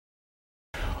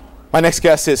My next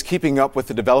guest is keeping up with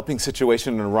the developing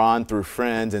situation in Iran through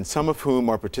friends, and some of whom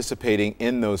are participating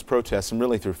in those protests, and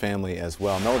really through family as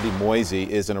well. Melody Moezzi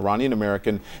is an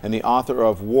Iranian-American and the author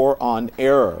of War on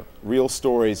Error, Real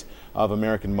Stories of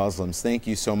American Muslims. Thank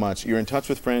you so much. You're in touch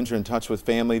with friends, you're in touch with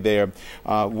family there.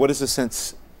 What is the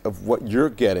sense of what you're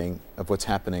getting of what's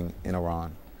happening in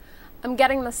Iran? I'm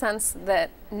getting the sense that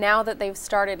now that they've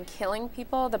started killing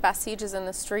people, the Basij in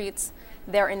the streets,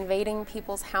 they're invading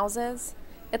people's houses.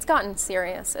 It's gotten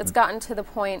serious. It's gotten to the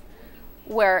point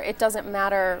where it doesn't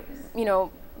matter, you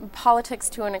know, politics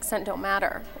to an extent don't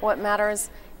matter. What matters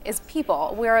is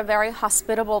people. We're a very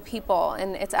hospitable people,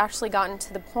 and it's actually gotten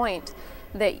to the point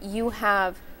that you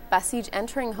have Basij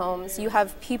entering homes, you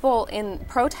have people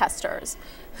protesters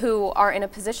who are in a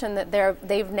position that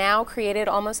they've now created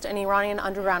almost an Iranian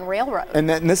underground railroad. And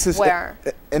this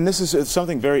is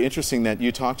something very interesting that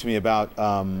you talked to me about.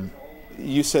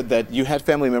 You said that you had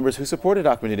family members who supported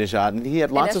Ahmadinejad, and he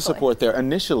had lots of support there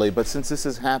initially, but since this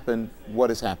has happened, what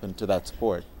has happened to that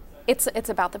support? It's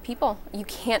about the people. You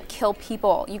can't kill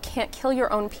people. You can't kill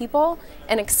your own people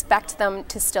and expect them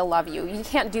to still love you. You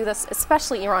can't do this,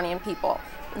 especially Iranian people.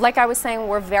 Like I was saying,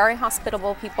 we're very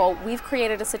hospitable people. We've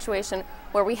created a situation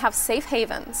where we have safe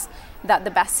havens, that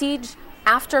the Basij,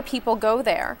 after people go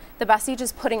there, the Basij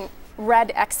is putting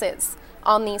red X's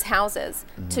on these houses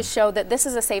to show that this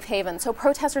is a safe haven. So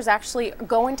protesters actually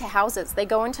go into houses, they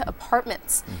go into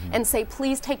apartments and say,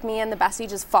 please take me in, the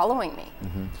Basij is following me.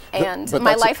 And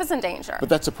my life is in danger. But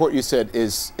that support, you said,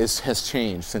 has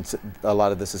changed since a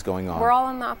lot of this is going on. We're all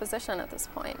in the opposition at this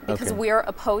point because we're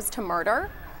opposed to murder,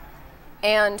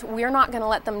 and we're not going to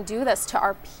let them do this to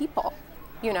our people,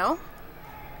 you know?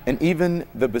 And even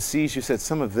the Basij, you said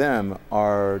some of them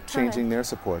are changing their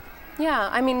support. Yeah,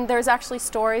 I mean, there's actually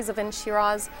stories of in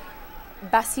Shiraz,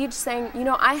 Basij saying, you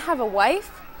know, I have a wife,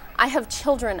 I have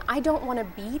children, I don't want to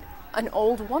beat an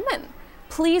old woman.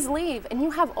 Please leave. And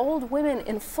you have old women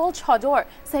in full chador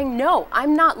saying, no,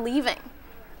 I'm not leaving.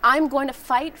 I'm going to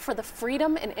fight for the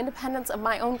freedom and independence of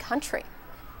my own country.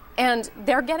 And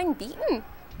they're getting beaten.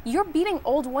 You're beating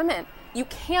old women. You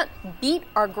can't beat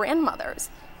our grandmothers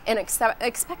and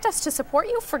expect us to support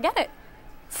you. Forget it.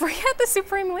 Forget the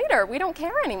supreme leader. We don't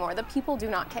care anymore. The people do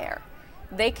not care.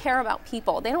 They care about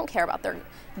people. They don't care about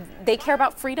they care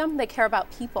about freedom. They care about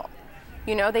people.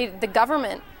 You know, the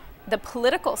government, the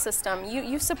political system,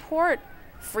 you support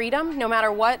freedom no matter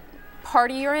what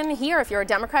party you're in. Here, if you're a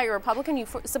Democrat, you're a Republican, you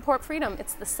support freedom.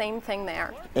 It's the same thing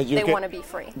there. They want to be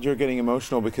free. You're getting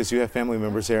emotional because you have family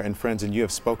members there and friends, and you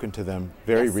have spoken to them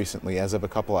very recently, as of a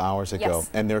couple hours ago.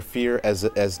 And their fear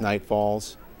as night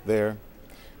falls there?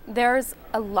 There's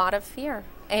a lot of fear,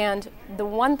 and the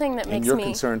one thing that makes me... And you're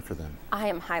concerned for them. I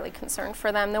am highly concerned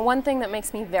for them. The one thing that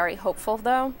makes me very hopeful,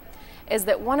 though, is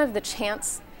that one of the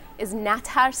chants is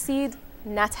Natarsid,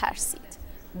 Natarsid.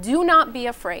 Do not be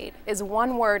afraid is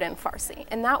one word in Farsi,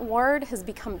 and that word has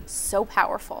become so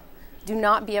powerful. Do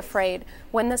not be afraid.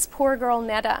 When this poor girl,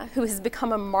 Neda, who has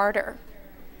become a martyr,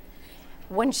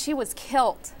 when she was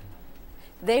killed,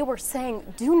 they were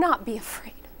saying, do not be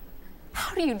afraid.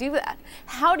 How do you do that?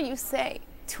 How do you say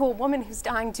to a woman who's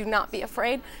dying, do not be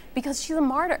afraid? Because she's a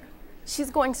martyr. She's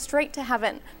going straight to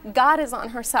heaven. God is on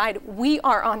her side. We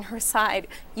are on her side.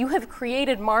 You have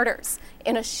created martyrs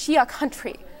in a Shia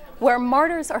country where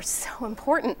martyrs are so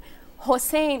important.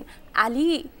 Hossein,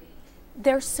 Ali,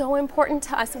 they're so important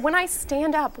to us. When I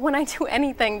stand up, when I do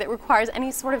anything that requires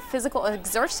any sort of physical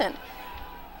exertion,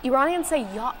 Iranians say,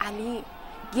 Ya Ali,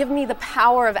 give me the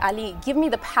power of Ali, give me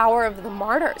the power of the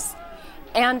martyrs.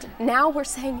 And now we're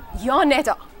saying, Ya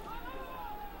Neda,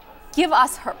 give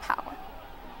us her power.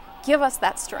 Give us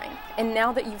that strength. And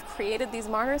now that you've created these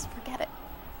martyrs, forget it.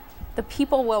 The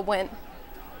people will win.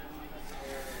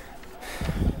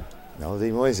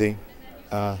 Melody Moezzi,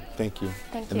 thank you.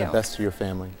 Thank you. And the best to your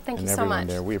family. Thank you so much. And everyone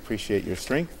there. We appreciate your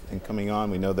strength in coming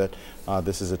on. We know that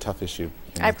this is a tough issue.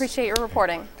 I appreciate your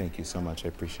reporting. Thank you so much. I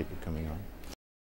appreciate you coming on.